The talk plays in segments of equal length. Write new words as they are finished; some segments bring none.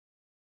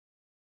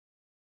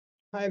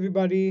Hi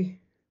everybody.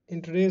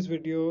 In today's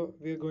video,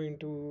 we're going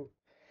to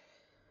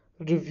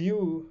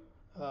review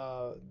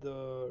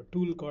the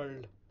tool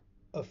called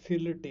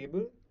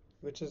Affiliatable,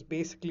 which is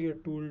basically a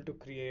tool to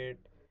create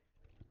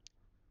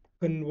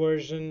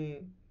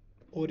conversion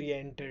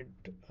oriented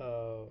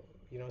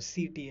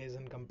CTAs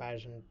and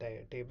comparison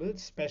tables,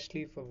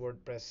 especially for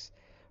WordPress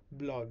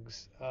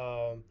blogs.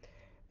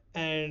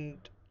 And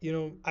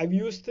I've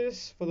used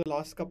this for the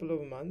last couple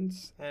of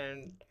months,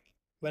 and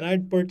when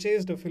I'd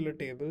purchased a filler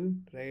table,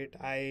 right,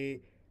 I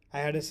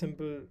had a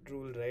simple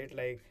rule, right?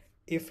 Like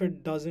if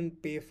it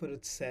doesn't pay for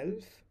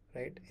itself,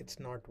 right, it's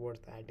not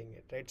worth adding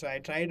it, right? So I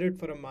tried it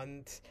for a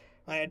month.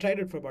 I tried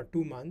it for about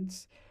 2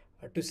 months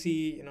to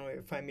see,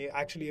 if I'm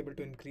actually able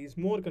to increase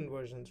more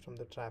conversions from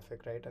the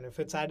traffic, right? And if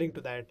it's adding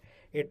to that,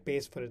 it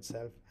pays for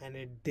itself, and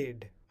it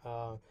did.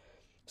 So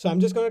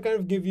I'm just going to kind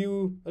of give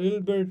you a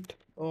little bit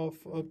of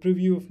a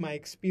preview of my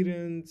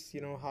experience,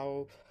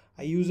 how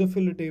I use a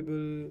filler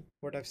table,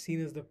 what I've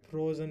seen as the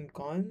pros and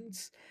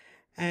cons,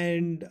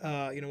 and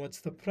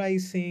what's the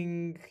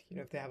pricing,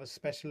 if they have a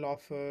special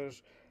offer,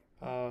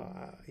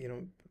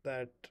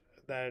 that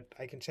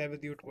I can share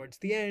with you towards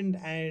the end,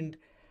 and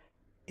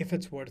if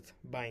it's worth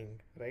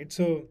buying, right?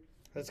 So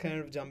let's kind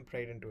of jump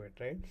right into it,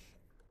 right?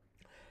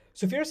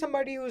 So if you're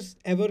somebody who's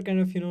ever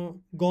kind of,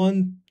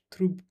 gone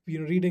through,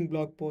 reading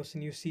blog posts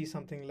and you see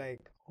something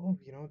like, oh,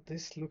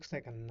 this looks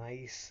like a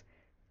nice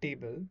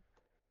table,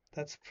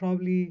 that's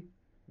probably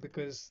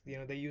because,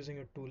 they're using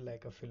a tool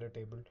like affiliate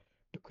table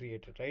to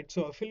create it, right?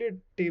 So affiliate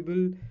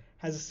table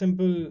has a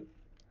simple,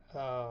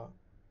 uh,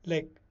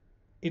 like,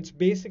 it's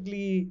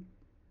basically,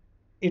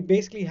 it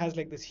basically has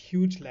like this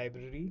huge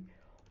library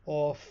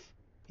of,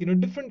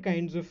 different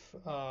kinds of,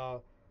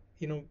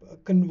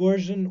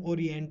 conversion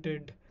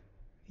oriented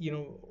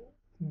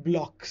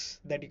blocks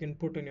that you can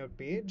put on your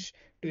page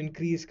to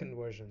increase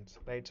conversions,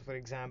 right? So for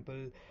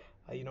example,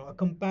 a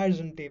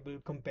comparison table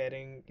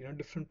comparing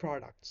different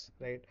products,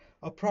 right?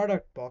 A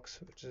product box,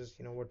 which is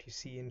what you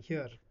see in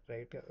here,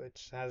 right?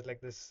 Which has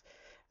like this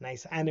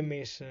nice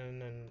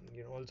animation and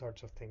all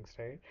sorts of things,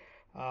 right?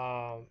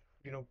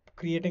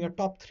 Creating a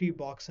top three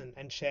box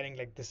and sharing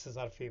like this is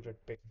our favorite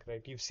pick,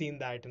 right? You've seen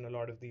that in a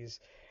lot of these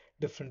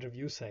different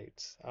review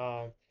sites.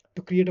 To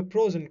create a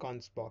pros and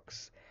cons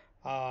box,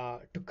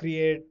 to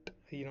create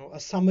a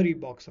summary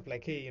box of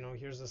like, hey,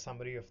 here's a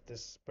summary of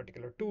this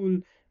particular tool,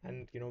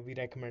 and we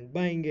recommend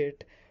buying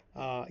it.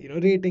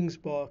 Ratings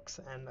box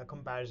and a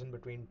comparison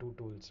between two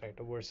tools, right?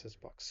 A versus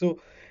box. So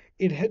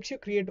it helps you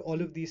create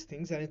all of these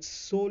things, and it's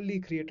solely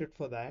created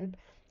for that.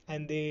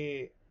 And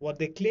they what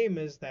they claim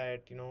is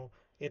that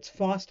it's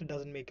fast, it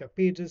doesn't make your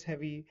pages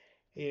heavy.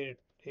 It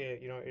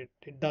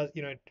does,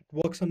 it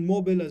works on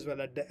mobile as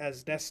well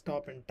as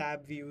desktop and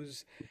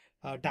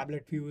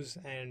tablet views,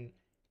 and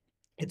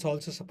it's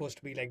also supposed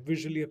to be like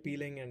visually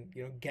appealing and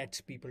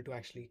gets people to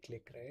actually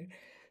click, right?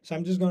 So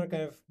I'm just going to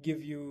kind of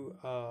give you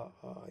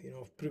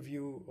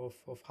preview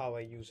of how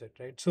I use it,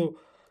 right? So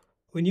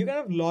when you kind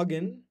of log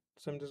in,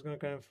 so I'm just going to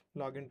kind of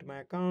log into my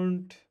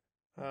account,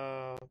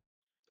 uh,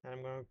 and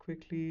I'm going to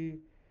quickly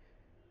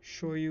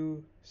show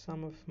you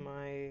some of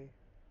my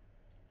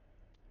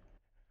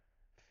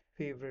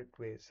favorite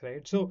ways,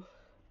 right? So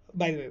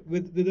by the way,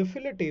 with a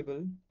filler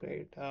table,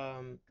 right,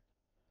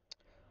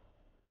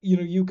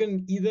 you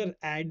can either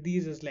add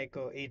these as like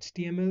a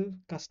HTML,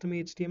 custom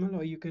HTML,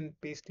 or you can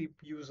basically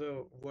use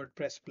a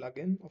WordPress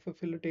plugin of a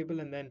filler table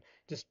and then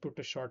just put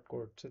a short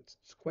code. So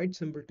it's quite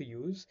simple to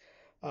use.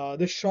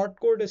 The short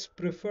code is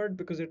preferred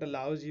because it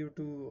allows you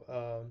to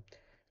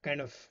kind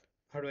of,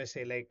 how do I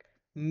say, like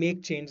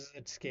make changes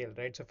at scale,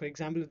 right? So for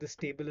example, if this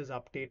table is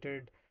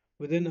updated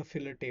within a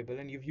filler table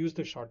and you've used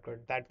the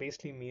shortcut, that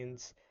basically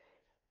means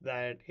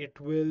that it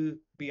will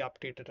be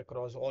updated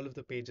across all of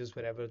the pages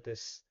wherever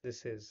this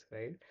is,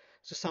 right?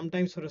 So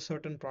sometimes for a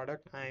certain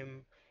product,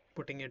 I'm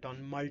putting it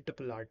on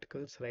multiple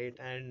articles, right?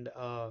 And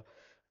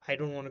I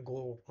don't want to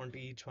go onto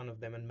each one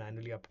of them and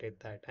manually update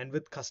that. And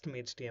with custom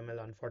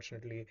HTML,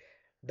 unfortunately,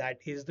 that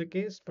is the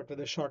case, but with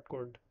a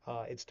shortcode,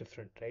 it's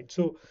different, right?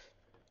 So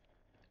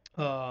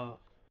uh,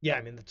 yeah,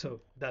 I mean,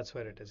 that's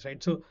where it is,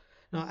 right? So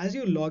now as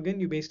you log in,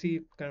 you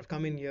basically kind of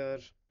come in here,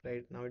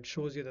 right? Now it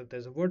shows you that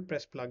there's a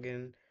WordPress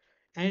plugin.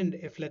 And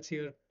if let's say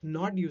you're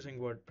not using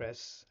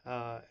WordPress,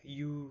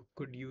 you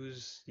could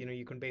use,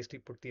 you can basically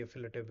put the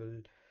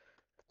affiliatable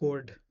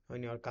code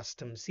on your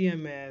custom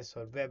CMS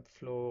or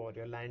Webflow or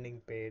your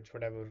landing page,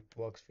 whatever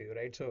works for you,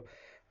 right? So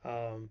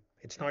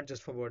it's not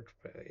just for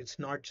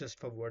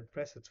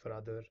WordPress, it's for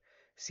other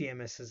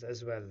CMSs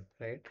as well,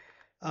 right?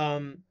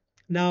 Um,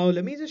 Now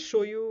let me just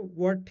show you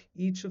what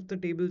each of the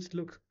tables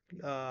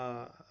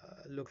uh,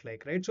 look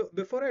like, right? So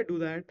before I do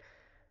that,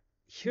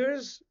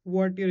 here's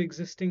what your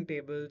existing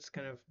tables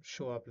kind of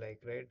show up like,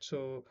 right?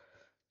 So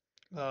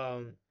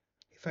um,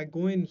 if I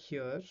go in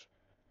here,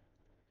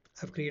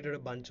 I've created a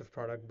bunch of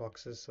product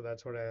boxes, so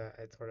that's what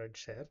I thought I'd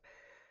share.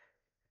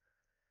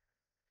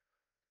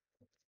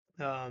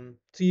 So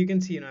you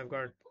can see, I've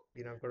got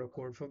a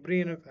code for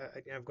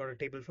I've got a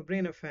table for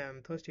Brain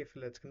FM, Thirsty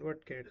Affiliates,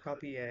 Convert Kit,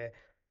 Copy Air,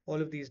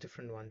 all of these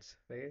different ones,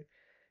 right?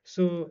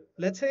 So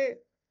let's say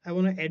I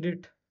want to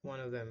edit one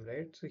of them,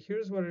 right? So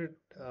here's what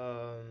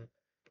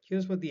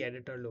the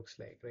editor looks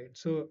like, right?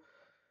 So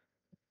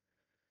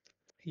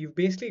you've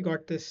basically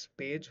got this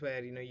page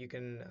where you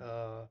can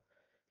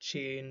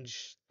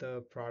change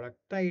the product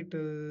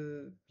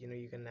title.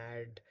 You can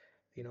add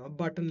a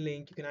button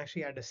link. You can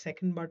actually add a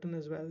second button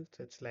as well.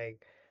 So it's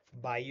like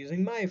by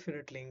using my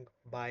affiliate link,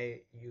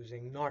 by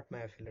using not my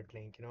affiliate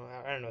link.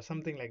 I don't know,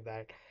 something like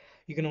that.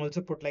 You can also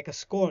put like a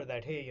score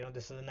that, hey,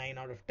 this is a 9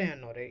 out of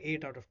 10 or a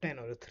 8 out of 10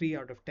 or a 3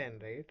 out of 10,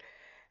 right?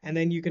 And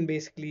then you can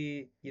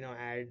basically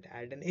add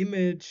an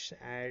image,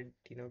 add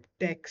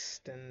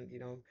text, and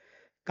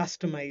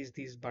customize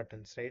these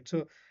buttons, right?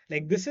 So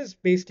like this is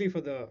basically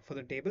for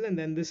the table, and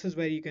then this is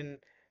where you can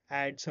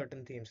add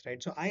certain themes,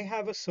 right? So I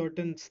have a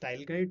certain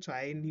style guide, so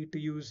I need to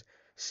use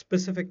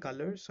specific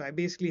colors. So I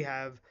basically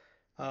have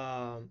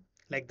um,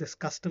 like this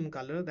custom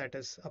color that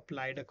is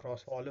applied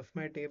across all of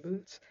my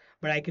tables,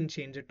 but I can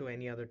change it to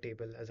any other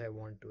table as I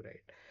want to, right?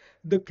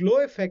 The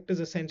glow effect is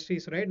essentially,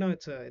 so right now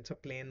it's a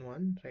plain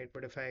one, right?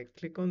 But if I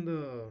click on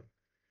the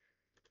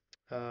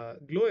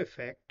glow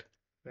effect,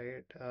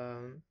 right,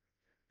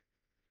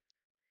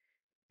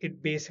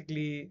 it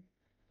basically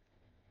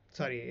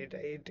sorry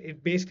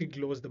it basically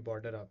glows the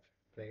border up,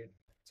 right?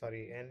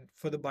 Sorry, and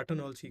for the button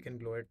also you can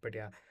glow it, but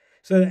yeah.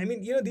 So I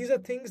mean, these are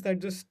things that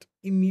just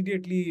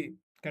immediately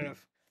kind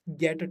of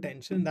get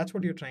attention. That's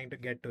what you're trying to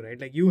get to, right?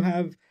 Like you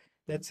have,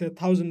 let's say,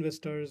 1,000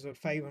 visitors or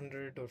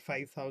 500 or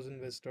 5,000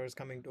 visitors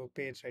coming to a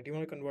page, right? You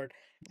want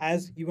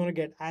to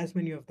get as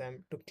many of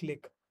them to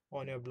click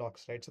on your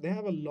blocks, right? So they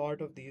have a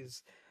lot of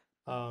these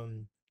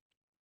um,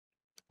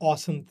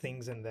 awesome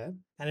things in there,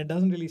 and it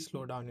doesn't really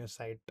slow down your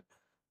site.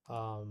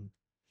 um,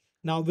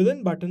 Now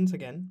within buttons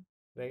again,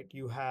 right?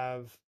 You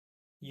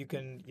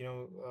can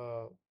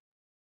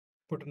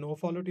put a no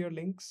follow to your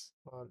links,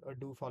 or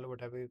do follow,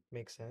 whatever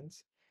makes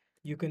sense.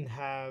 You can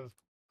have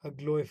a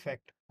glow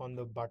effect on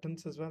the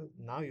buttons as well.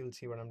 Now you'll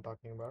see what I'm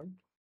talking about.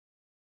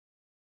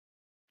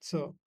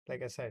 So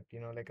like I said,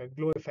 like a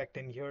glow effect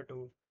in here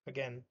too.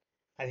 Again,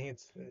 I think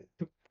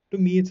to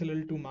me it's a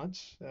little too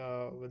much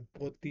with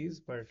both these,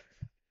 but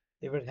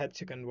if it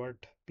helps you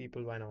convert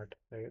people, why not,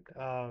 right?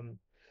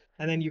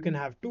 And then you can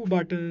have two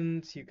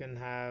buttons. You can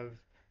have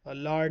a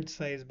large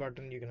size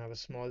button. You can have a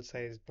small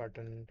size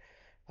button.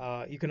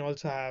 You can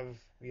also have,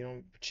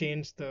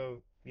 change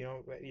the,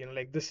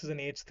 like this is an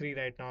H3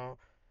 right now,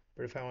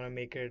 but if I want to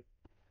make it,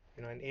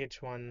 an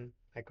H1,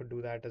 I could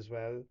do that as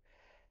well.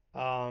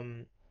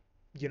 Um,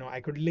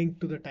 I could link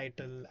to the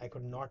title. I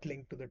could not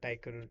link to the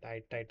title.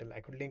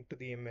 I could link to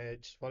the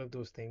image, all of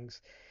those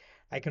things.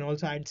 I can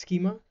also add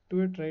schema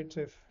to it, right?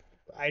 So if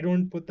I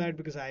don't put that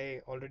because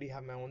I already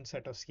have my own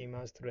set of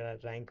schemas through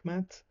that rank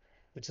math,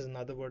 which is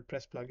another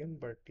WordPress plugin.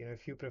 But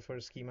if you prefer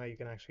schema, you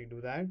can actually do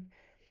that.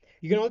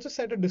 You can also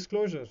set a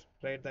disclosure,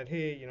 right? That,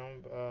 hey,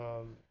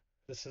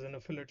 this is an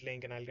affiliate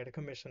link and I'll get a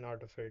commission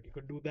out of it. You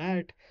could do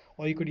that,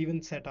 or you could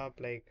even set up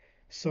like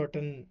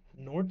certain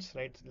notes,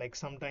 right? Like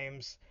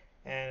sometimes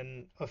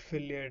an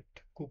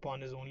affiliate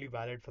coupon is only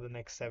valid for the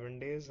next 7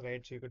 days,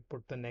 right? So you could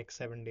put the next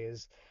 7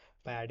 days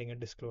by adding a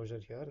disclosure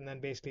here, and then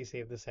basically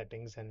save the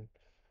settings, and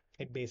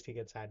it basically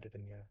gets added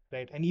in here,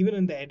 right? And even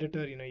in the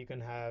editor, you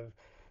can have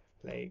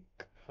like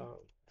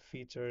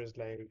features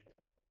like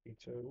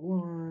feature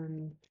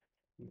one,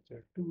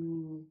 feature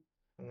two,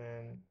 and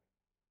then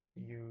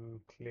you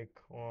click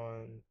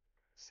on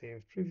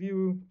save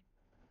preview,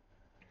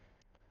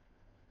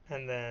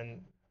 and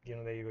then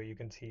there you go. You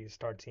can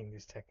start seeing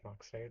these check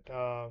marks,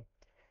 right?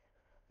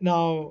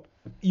 Now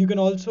you can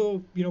also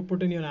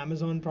put in your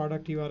Amazon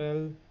product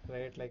URL,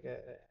 right? Like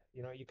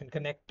you can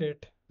connect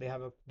it. They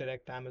have a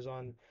direct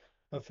Amazon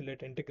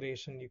affiliate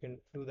integration. You can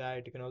do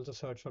that. You can also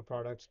search for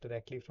products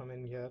directly from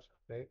in here,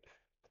 right?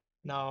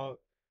 Now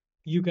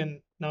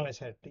now I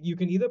said you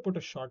can either put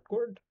a short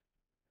code.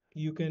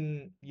 You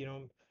can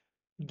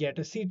get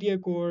a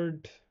CTA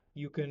code.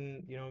 You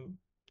can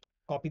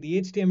copy the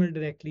HTML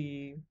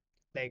directly.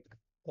 Like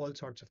all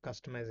sorts of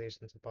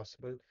customizations are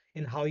possible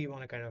in how you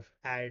want to kind of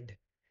add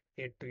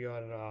it to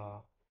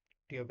your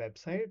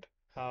website,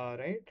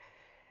 right?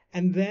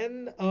 And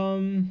then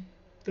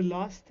the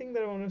last thing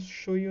that I want to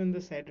show you in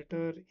this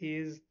editor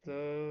is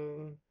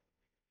the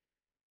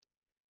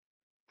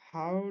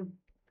how.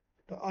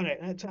 All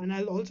right, and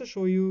I'll also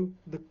show you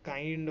the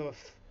kind of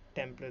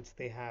templates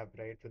they have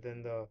right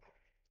within the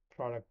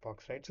product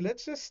box, right? So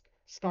let's just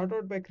start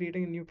out by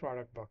creating a new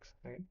product box,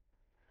 right?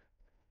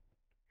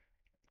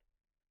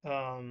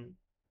 Um,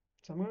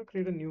 so I'm going to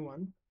create a new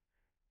one.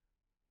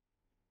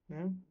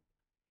 Yeah,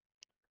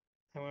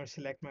 I'm going to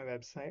select my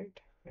website,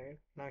 right?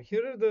 Now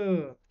here are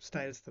the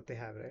styles that they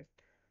have, right?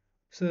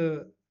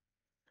 So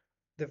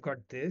they've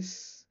got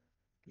this,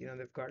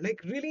 they've got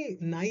like really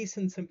nice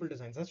and simple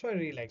designs. That's what I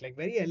really like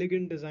very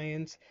elegant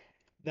designs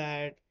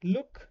that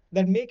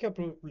make your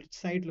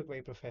site look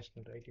very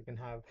professional, right? You can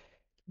have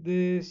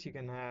this, you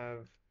can have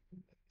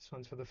this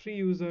one's for the free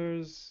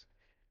users.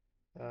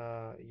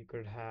 You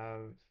could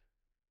have,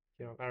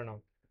 I don't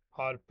know,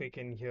 our pick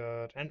in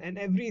here, and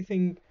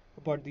everything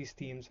about these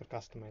themes are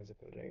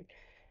customizable, right?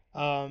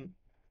 Um,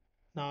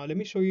 Now let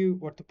me show you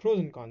what the pros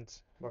and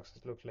cons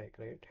boxes look like,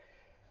 right?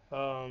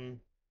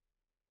 Um,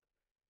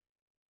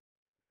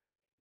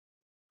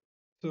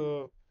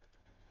 so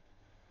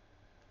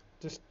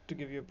just to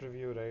give you a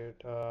preview,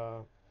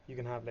 right? You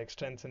can have like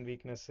strengths and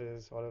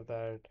weaknesses, all of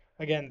that.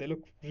 Again, they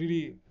look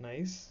really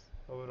nice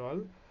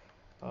overall.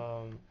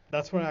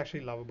 That's what I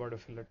actually love about a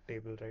fillet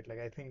table, right? Like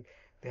I think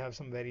they have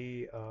some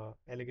very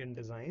elegant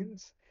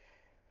designs.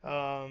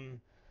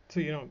 Um,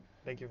 so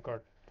like you've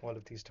got all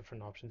of these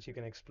different options. You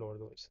can explore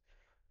those.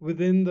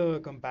 Within the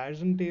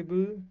comparison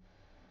table,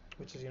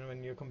 which is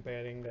when you're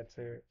comparing, let's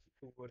say,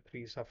 two or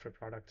three software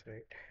products,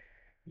 right?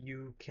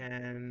 You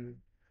can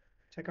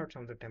check out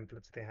some of the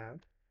templates they have.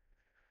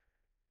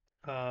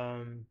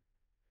 Um,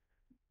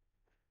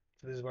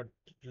 so this is what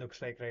it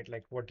looks like, right?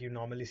 Like what you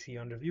normally see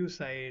on review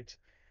sites.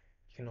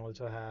 You can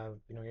also have,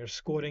 your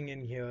scoring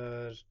in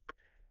here.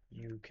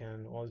 You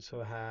can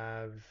also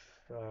have,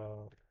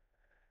 uh,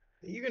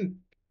 you can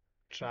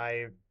try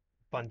a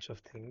bunch of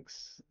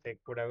things, like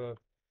whatever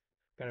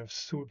kind of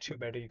suits you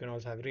better. You can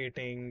also have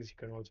ratings. You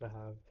can also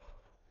have,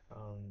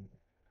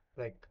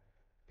 like,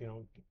 you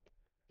know,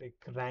 like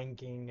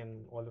ranking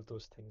and all of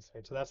those things,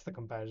 right? So that's the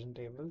comparison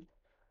table.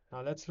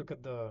 Now let's look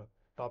at the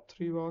top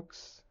three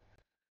box.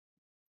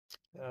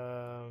 Which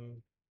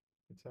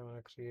I want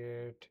to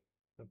create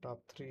the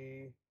top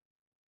three.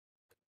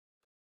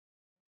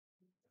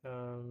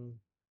 Um,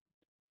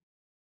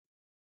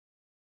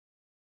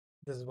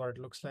 this is what it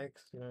looks like.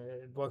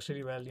 It works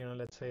really well.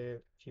 Let's say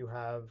if you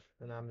have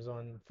an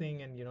Amazon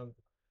thing and you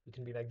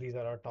can be like, these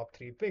are our top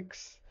three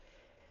picks.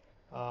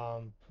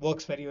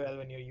 Works very well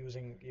when you're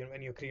using,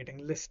 when you're creating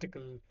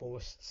listicle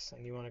posts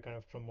and you want to kind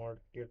of promote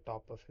your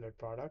top affiliate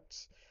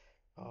products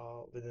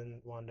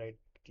within one, right?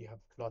 You have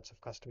lots of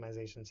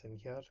customizations in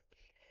here.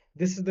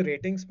 This is the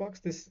ratings box.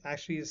 This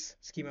actually is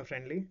schema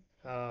friendly.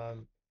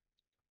 Um,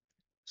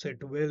 so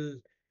it will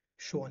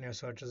show on your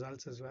search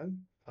results as well.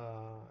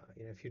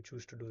 If you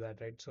choose to do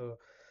that, right? So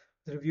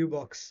the review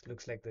box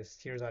looks like this.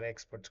 Here's our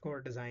expert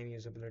score, design,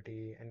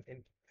 usability, and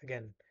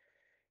again,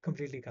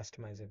 completely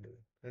customizable.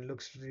 It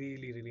looks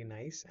really, really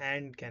nice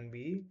and can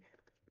be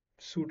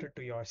suited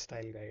to your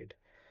style guide.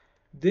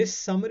 This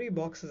summary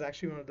box is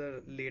actually one of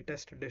the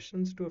latest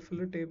additions to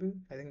Affiliate Table.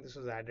 I think this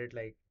was added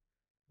like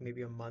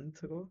maybe a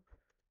month ago.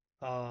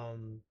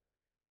 Um,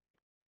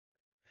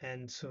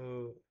 and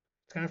so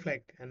it's kind of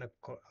like an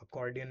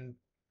accordion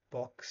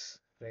box,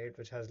 right?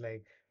 Which has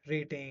like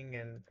rating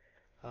and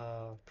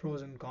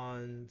pros and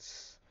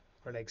cons,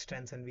 or like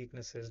strengths and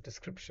weaknesses,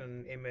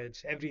 description,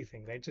 image,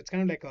 everything, right? So it's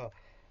kind of like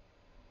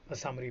a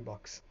summary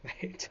box,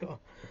 right? So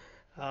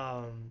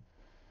um,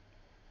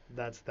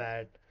 that's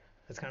that.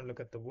 Let's kind of look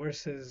at the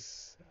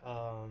versus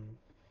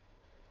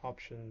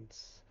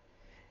options.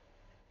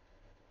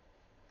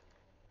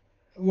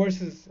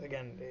 Versus,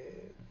 again,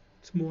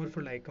 it's more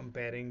for like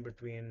comparing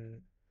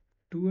between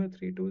two or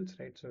three tools,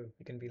 right? So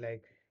you can be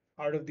like,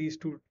 out of these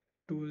two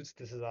tools,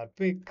 this is our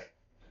pick.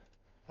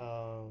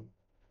 Um,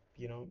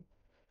 you know,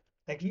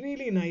 like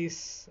really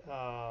nice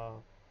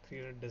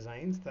creative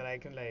designs that I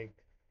can like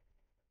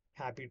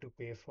happy to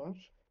pay for.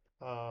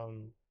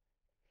 Um,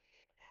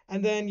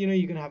 and then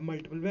you can have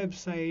multiple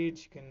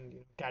websites. You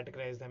can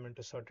categorize them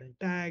into certain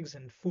tags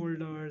and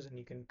folders, and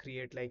you can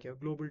create like your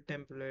global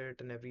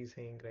template and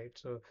everything, right?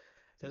 So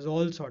there's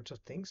all sorts of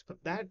things, but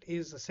that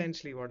is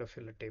essentially what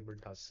Affiliate Table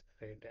does,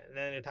 right? And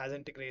then it has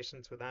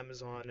integrations with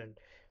Amazon and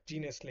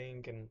Genius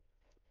Link and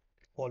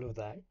all of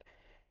that.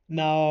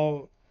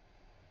 Now,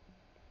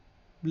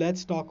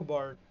 let's talk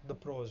about the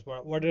pros.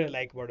 What did I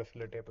like about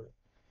Affiliatable?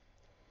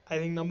 I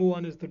think number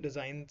one is the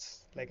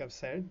designs, like I've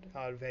said,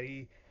 are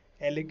very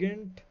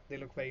elegant. They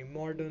look very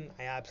modern.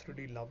 I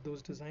absolutely love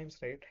those designs,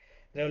 right?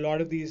 There are a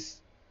lot of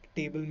these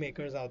table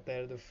makers out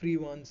there, the free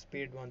ones,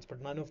 paid ones,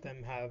 but none of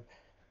them have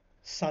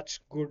such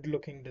good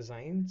looking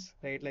designs,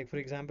 right? Like, for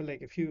example,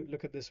 like if you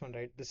look at this one,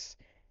 right, this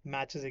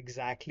matches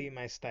exactly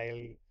my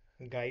style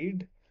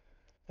guide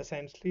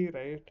essentially,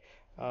 right?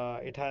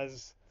 It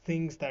has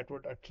things that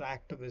would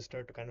attract a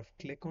visitor to kind of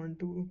click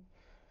onto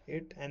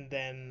it, and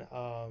then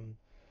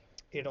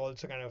it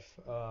also kind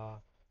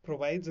of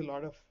provides a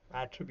lot of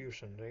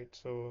attribution, right?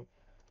 So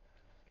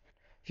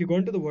if you go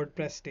into the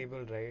WordPress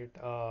table,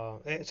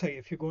 right? Sorry,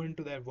 if you go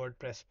into their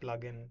WordPress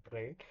plugin,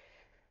 right?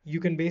 You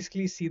can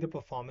basically see the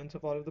performance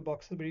of all of the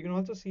boxes, but you can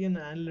also see an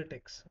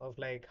analytics of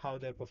like how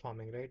they're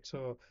performing, right?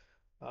 So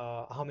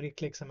how many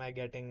clicks am I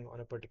getting on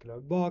a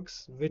particular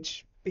box?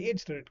 Which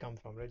page did it come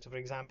from, right? So, for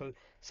example,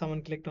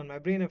 someone clicked on my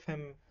Brain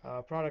FM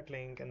product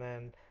link, and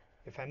then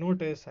if I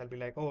notice, I'll be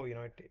like, oh,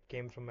 it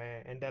came from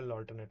my Endel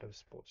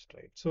alternatives post,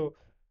 right? So,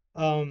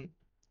 um,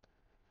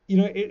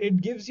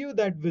 it gives you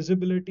that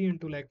visibility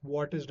into like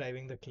what is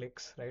driving the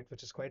clicks, right?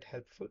 Which is quite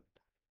helpful.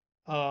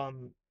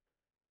 Um,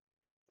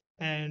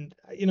 and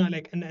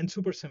like and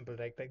super simple,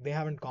 right? Like they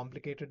haven't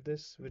complicated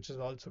this, which is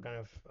also kind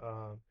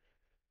of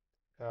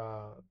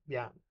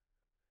yeah,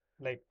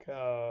 like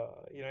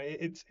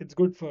it's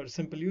good for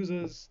simple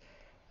users.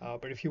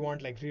 But if you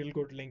want like real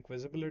good link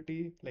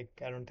visibility, like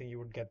I don't think you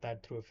would get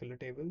that through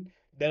Affiliatable.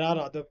 There are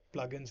other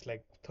plugins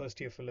like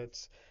Thirsty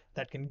Affiliates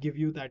that can give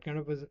you that kind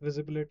of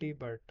visibility,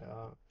 but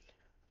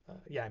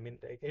yeah, I mean,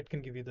 like, it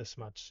can give you this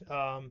much.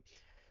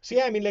 So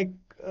yeah, I mean, like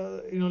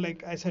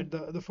like I said,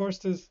 the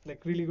first is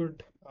like really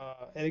good,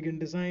 elegant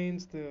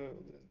designs.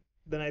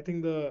 Then I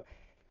think the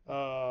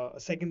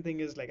second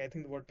thing is like I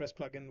think the WordPress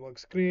plugin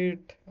works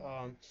great.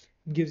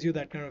 Gives you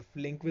that kind of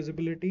link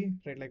visibility,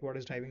 right? Like what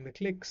is driving the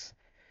clicks.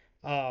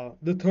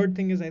 The third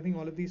thing is I think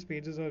all of these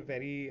pages are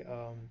very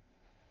um,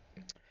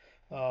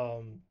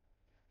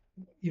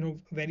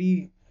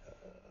 very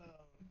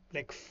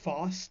like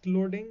fast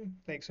loading.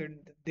 Like so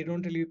they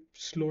don't really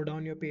slow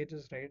down your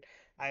pages, right?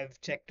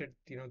 I've checked it,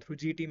 through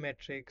GT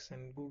metrics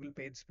and Google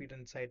Page Speed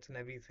Insights and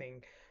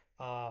everything.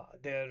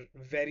 They're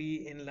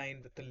very in line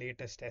with the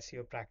latest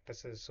SEO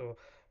practices. So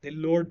they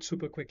load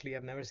super quickly.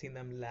 I've never seen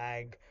them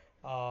lag.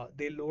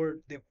 They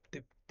load, they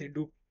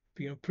do,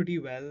 pretty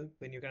well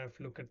when you kind of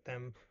look at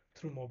them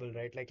through mobile,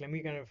 right? Like, let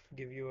me kind of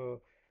give you a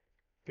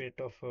bit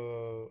of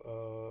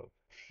a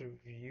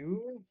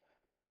review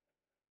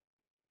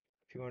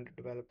if you want to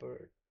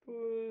developer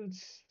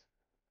tools,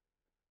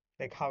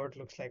 like how it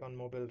looks like on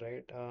mobile,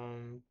 right?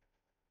 Um,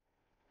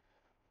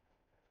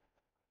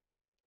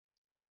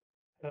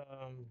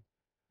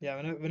 yeah,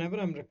 whenever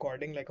I'm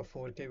recording like a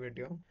 4K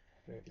video,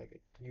 right,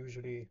 like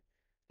usually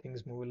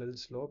things move a little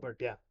slow, but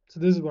yeah. So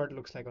this is what it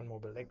looks like on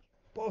mobile, like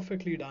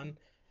perfectly done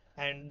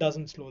and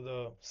doesn't slow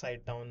the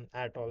site down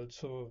at all.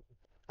 So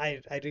I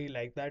really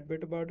like that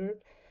bit about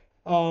it.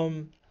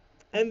 Um,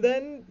 and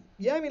then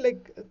yeah, I mean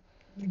like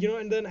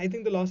and then I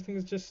think the last thing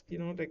is just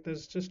like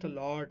there's just a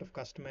lot of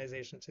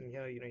customizations in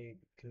here. You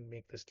can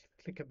make this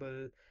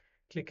clickable,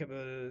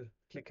 clickable,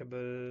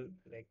 clickable,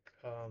 like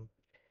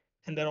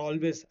and they're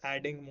always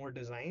adding more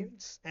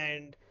designs.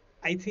 And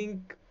I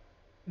think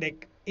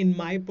like in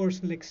my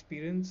personal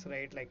experience,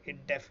 right, like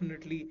it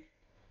definitely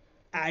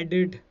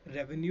added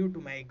revenue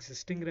to my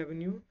existing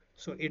revenue.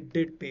 So it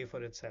did pay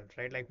for itself,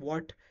 right? Like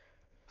what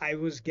I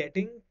was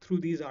getting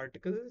through these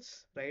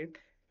articles, right?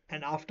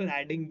 And after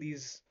adding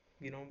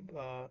you know,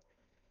 uh,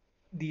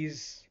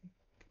 these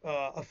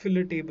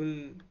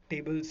affiliatable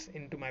tables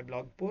into my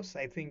blog posts,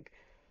 I think,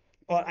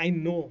 or I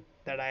know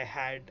that I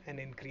had an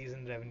increase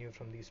in revenue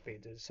from these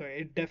pages. So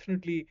it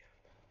definitely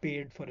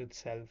paid for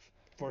itself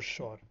for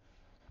sure.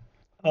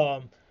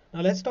 Now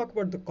let's talk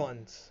about the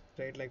cons,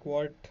 right? Like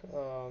what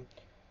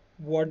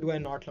do I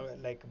not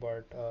like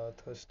about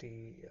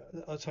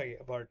sorry,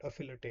 about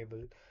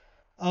Affiliatable?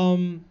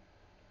 Um,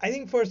 I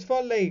think first of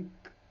all, like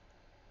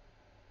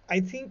I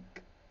think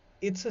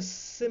it's a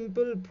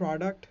simple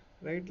product,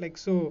 right? Like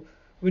so,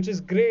 which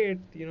is great,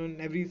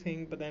 and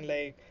everything. But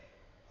then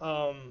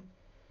um,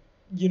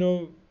 you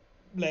know,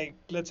 like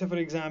let's say for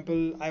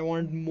example, I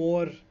want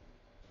more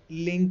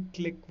link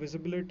click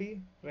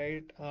visibility,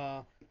 right?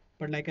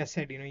 But like I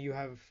said, you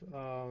have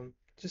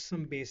just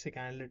some basic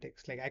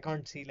analytics. Like I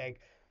can't see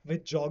like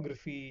which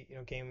geography,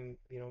 came,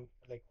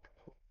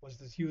 was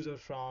this user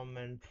from,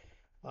 and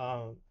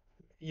uh,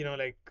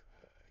 like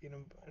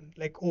and,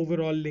 like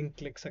overall link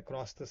clicks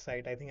across the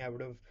site. I think I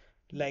would have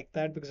liked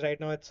that because right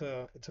now it's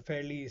a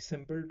fairly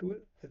simple tool.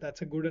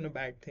 That's a good and a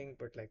bad thing,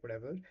 but like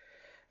whatever.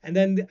 And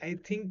then I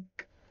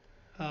think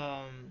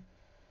um,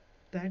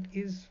 that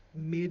is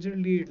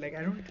majorly like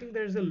I don't think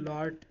there's a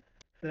lot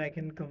that I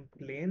can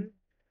complain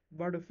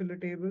about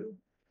Affiliatable.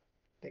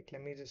 Like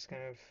let me just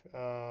kind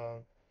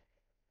of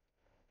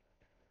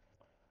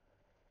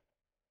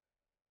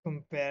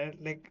compare.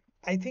 Like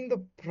I think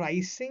the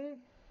pricing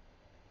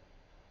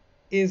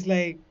is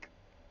like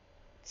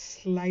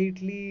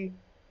slightly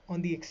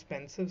on the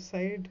expensive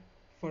side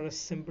for a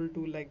simple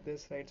tool like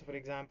this, right? So for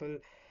example,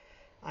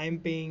 I'm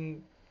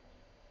paying,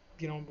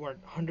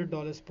 what,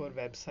 $100 per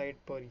website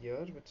per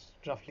year, which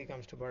roughly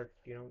comes to about,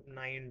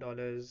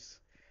 $9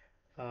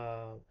 uh,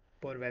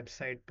 per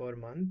website per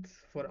month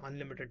for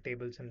unlimited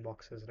tables and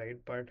boxes, right?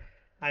 But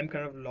I'm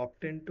kind of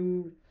locked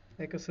into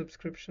like a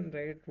subscription,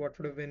 right? What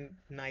would have been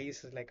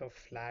nice is like a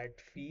flat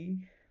fee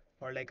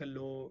or like a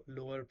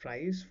lower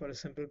price for a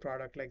simple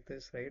product like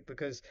this, right?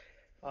 Because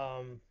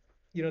um,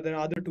 there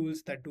are other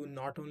tools that do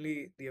not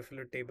only the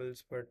affiliate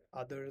tables but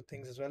other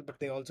things as well, but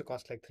they also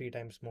cost like three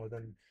times more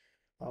than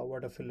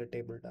what affiliate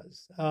table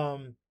does.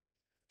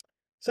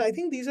 So I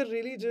think these are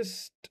really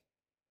just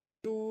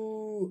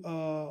two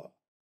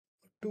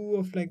two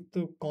of like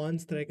the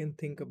cons that I can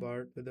think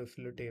about with the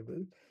filler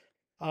table.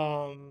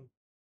 Um,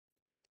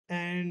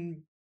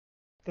 and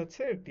that's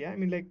it. Yeah, I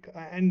mean, like,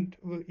 and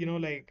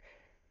like,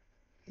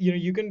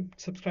 you can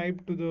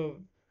subscribe to the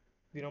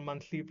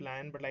monthly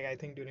plan, but like, I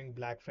think during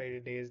Black Friday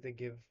days they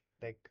give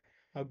like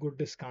a good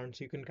discount,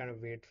 so you can kind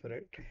of wait for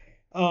it.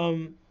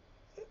 Um,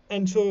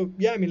 and so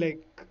yeah, I mean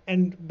like,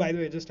 and by the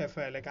way, just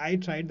FYI, like I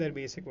tried their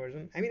basic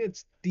version. I mean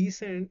it's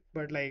decent,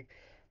 but like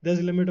there's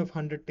a limit of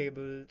 100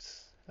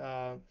 tables.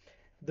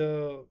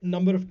 The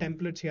number of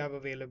templates you have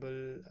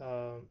available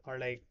are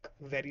like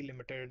very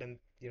limited, and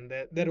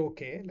they're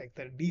okay, like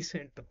they're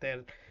decent, but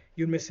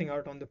you're missing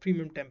out on the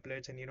premium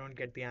templates, and you don't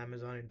get the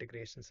Amazon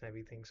integrations and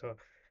everything. So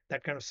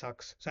that kind of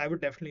sucks. So I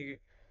would definitely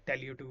tell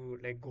you to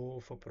like go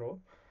for pro.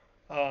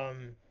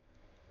 Um,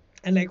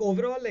 and like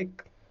overall,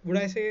 like would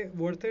I say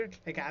worth it?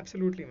 Like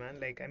absolutely, man.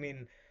 Like I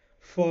mean,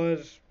 for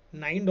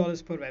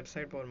 $9 per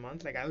website per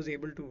month, like I was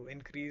able to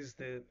increase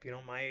the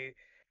my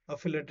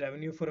affiliate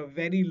revenue for a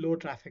very low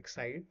traffic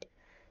site.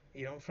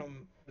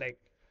 From like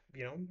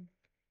you know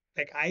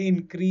like I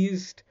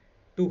increased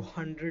to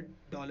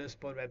 $100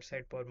 per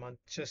website per month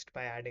just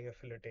by adding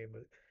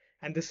Affiliatable.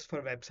 And this is for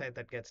a website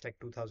that gets like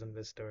 2,000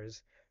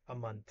 visitors a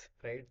month,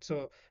 right?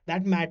 So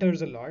that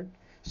matters a lot.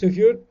 So if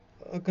you're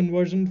a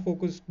conversion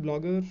focused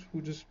blogger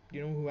who just,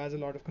 who has a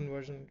lot of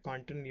conversion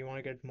content, you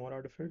want to get more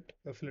out of it,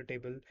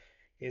 Affiliatable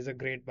is a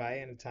great buy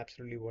and it's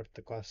absolutely worth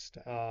the cost.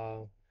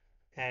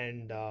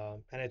 And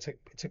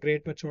it's a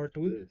great mature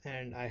tool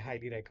and I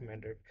highly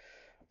recommend it.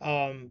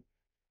 Um,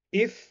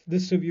 if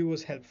this review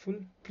was helpful,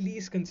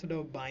 please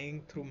consider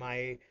buying through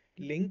my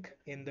link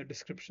in the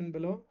description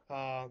below.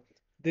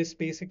 This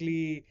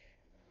basically,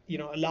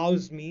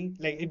 allows me,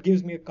 like, it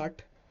gives me a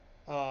cut,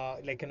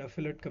 like an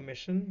affiliate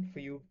commission for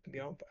you,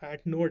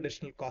 at no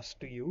additional cost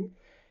to you.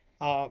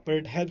 But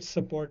it helps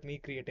support me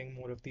creating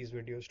more of these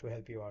videos to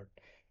help you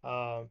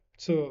out.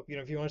 So,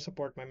 if you want to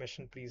support my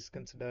mission, please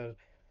consider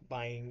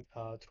buying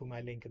through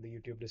my link in the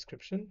YouTube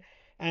description.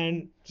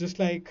 And just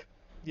like,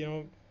 you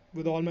know,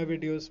 with all my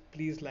videos,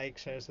 please like,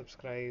 share,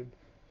 subscribe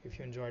if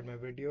you enjoyed my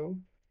video.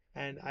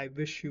 And I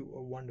wish you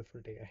a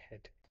wonderful day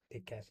ahead.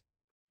 Take care.